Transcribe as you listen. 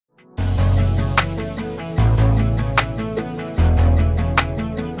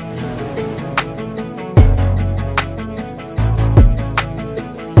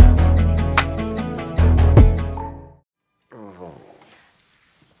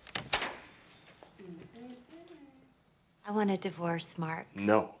I want a divorce, Mark.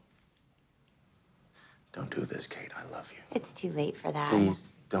 No. Don't do this, Kate. I love you. It's too late for that.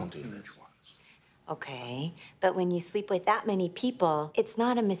 Please don't do this. Okay, but when you sleep with that many people, it's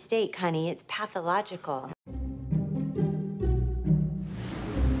not a mistake, honey. It's pathological.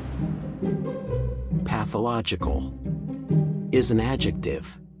 Pathological is an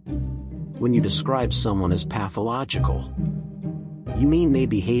adjective. When you describe someone as pathological, you mean they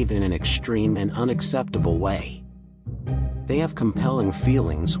behave in an extreme and unacceptable way. They have compelling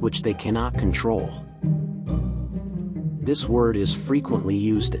feelings which they cannot control. This word is frequently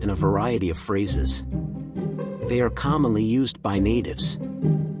used in a variety of phrases. They are commonly used by natives.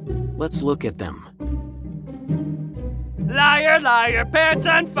 Let's look at them. Liar, liar, pants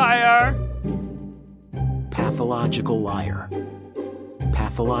on fire! Pathological liar.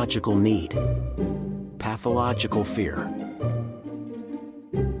 Pathological need. Pathological fear.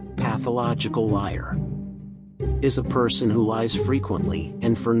 Pathological liar is a person who lies frequently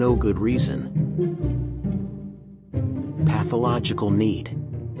and for no good reason. Pathological need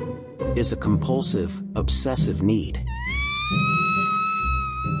is a compulsive, obsessive need.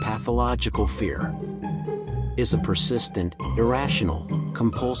 Pathological fear is a persistent, irrational,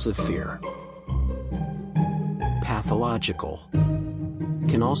 compulsive fear. Pathological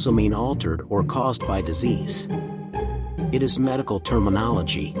can also mean altered or caused by disease. It is medical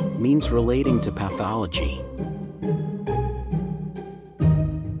terminology, means relating to pathology.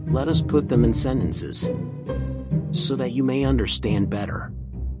 Let us put them in sentences so that you may understand better.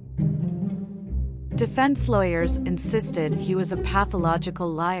 Defense lawyers insisted he was a pathological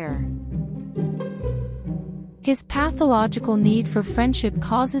liar. His pathological need for friendship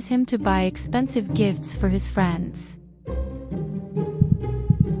causes him to buy expensive gifts for his friends.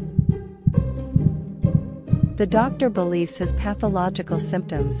 The doctor believes his pathological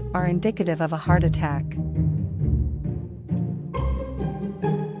symptoms are indicative of a heart attack.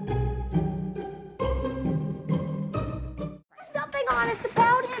 There's nothing honest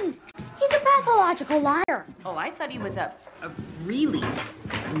about him. He's a pathological liar. Oh, I thought he was a really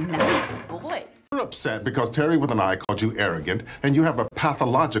nice boy. You're upset because Terry with an I called you arrogant, and you have a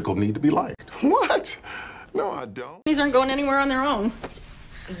pathological need to be liked. What? No, I don't. These aren't going anywhere on their own.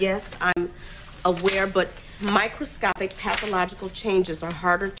 Yes, I'm aware, but microscopic pathological changes are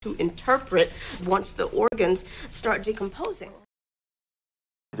harder to interpret once the organs start decomposing.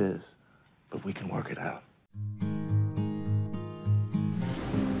 It is, but we can work it out.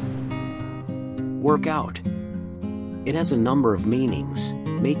 Work out. It has a number of meanings,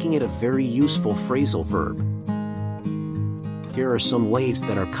 making it a very useful phrasal verb. Here are some ways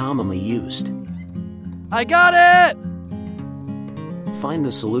that are commonly used. I got it! Find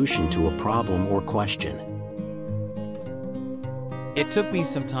the solution to a problem or question. It took me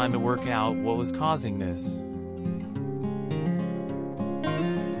some time to work out what was causing this.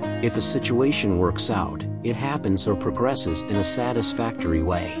 If a situation works out, it happens or progresses in a satisfactory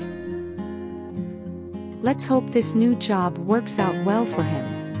way. Let's hope this new job works out well for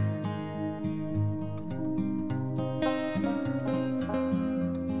him.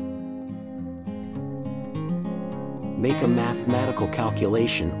 Make a mathematical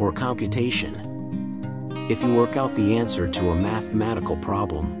calculation or computation. If you work out the answer to a mathematical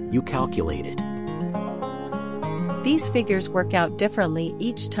problem, you calculate it. These figures work out differently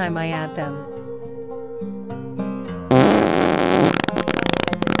each time I add them.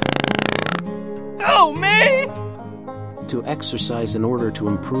 Oh, me? To exercise in order to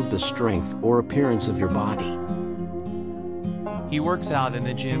improve the strength or appearance of your body. He works out in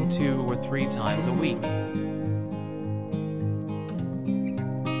the gym 2 or 3 times a week.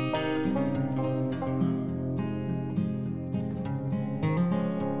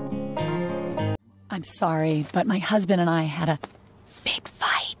 I'm sorry, but my husband and I had a big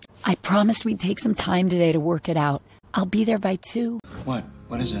fight. I promised we'd take some time today to work it out. I'll be there by 2. What?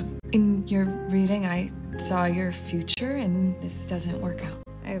 What is it? In your reading, I saw your future, and this doesn't work out.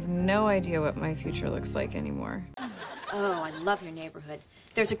 I have no idea what my future looks like anymore. Oh, I love your neighborhood.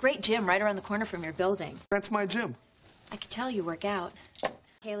 There's a great gym right around the corner from your building. That's my gym. I could tell you work out.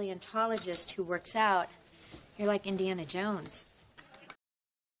 Paleontologist who works out. You're like Indiana Jones.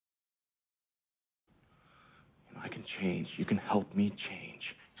 I can change. You can help me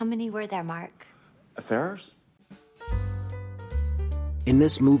change. How many were there, Mark? Affairs? In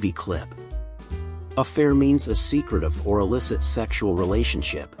this movie clip, affair means a secretive or illicit sexual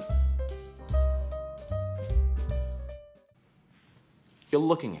relationship. You're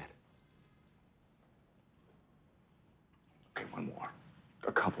looking at it. Okay, one more.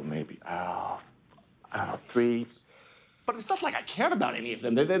 A couple, maybe. I don't know, 3. But it's not like I cared about any of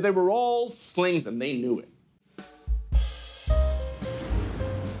them. They were all flings, and they knew it.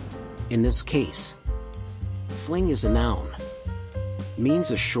 In this case, fling is a noun. Means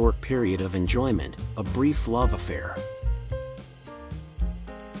a short period of enjoyment, a brief love affair.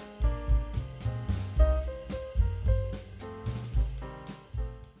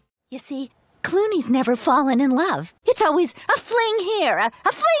 You see, Clooney's never fallen in love. It's always a fling here,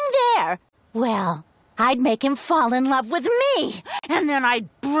 a fling there. Well, I'd make him fall in love with me, and then I'd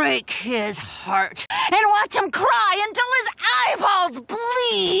break his heart and watch him cry until his eyeballs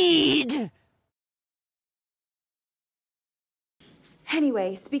bleed.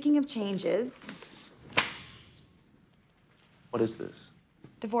 Anyway, speaking of changes... What is this?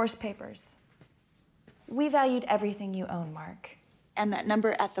 Divorce papers. We valued everything you own, Mark. And that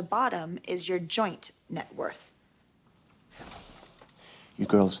number at the bottom is your joint net worth. You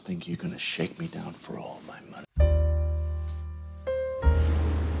girls think you're gonna shake me down for all my money?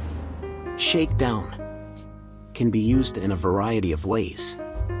 Shakedown can be used in a variety of ways.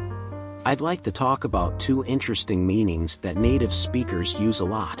 I'd like to talk about two interesting meanings that native speakers use a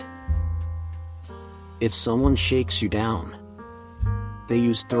lot. If someone shakes you down, they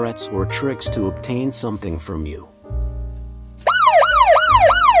use threats or tricks to obtain something from you.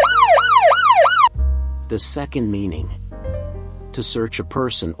 The second meaning, to search a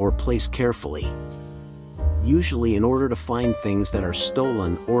person or place carefully, usually in order to find things that are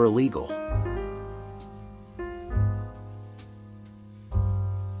stolen or illegal.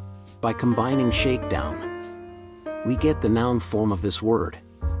 By combining shakedown, we get the noun form of this word,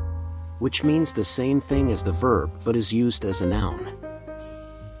 which means the same thing as the verb but is used as a noun.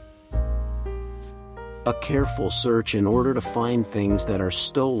 A careful search in order to find things that are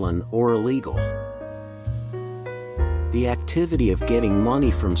stolen or illegal. The activity of getting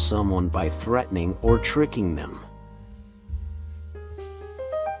money from someone by threatening or tricking them.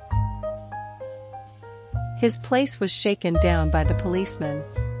 His place was shaken down by the policeman.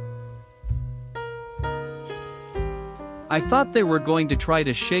 I thought they were going to try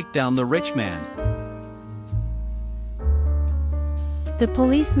to shake down the rich man. The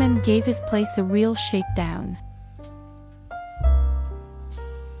policeman gave his place a real shakedown.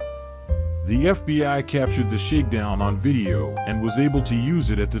 The FBI captured the shakedown on video and was able to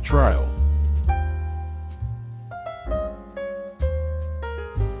use it at the trial.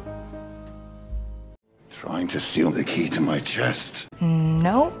 Trying to steal the key to my chest.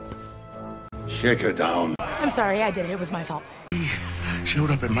 Nope. Shake her down. I'm sorry, I did it. It was my fault. He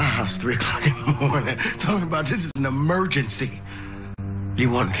showed up at my house 3 o'clock in the morning talking about this is an emergency. He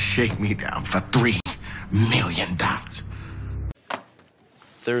wanted to shake me down for $3 million.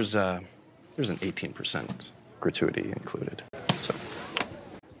 There's an 18% gratuity included. So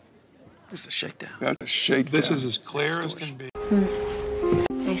this is a shakedown. That's a shakedown. This is as clear as can be.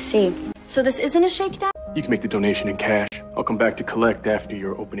 I see. So this isn't a shakedown? You can make the donation in cash. I'll come back to collect after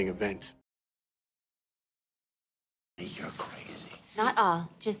your opening event. You're crazy. Not all,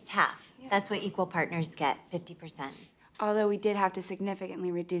 just half. That's what equal partners get, 50%. Although we did have to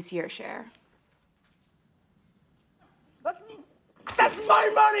significantly reduce your share. That's my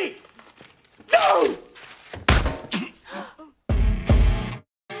money! No!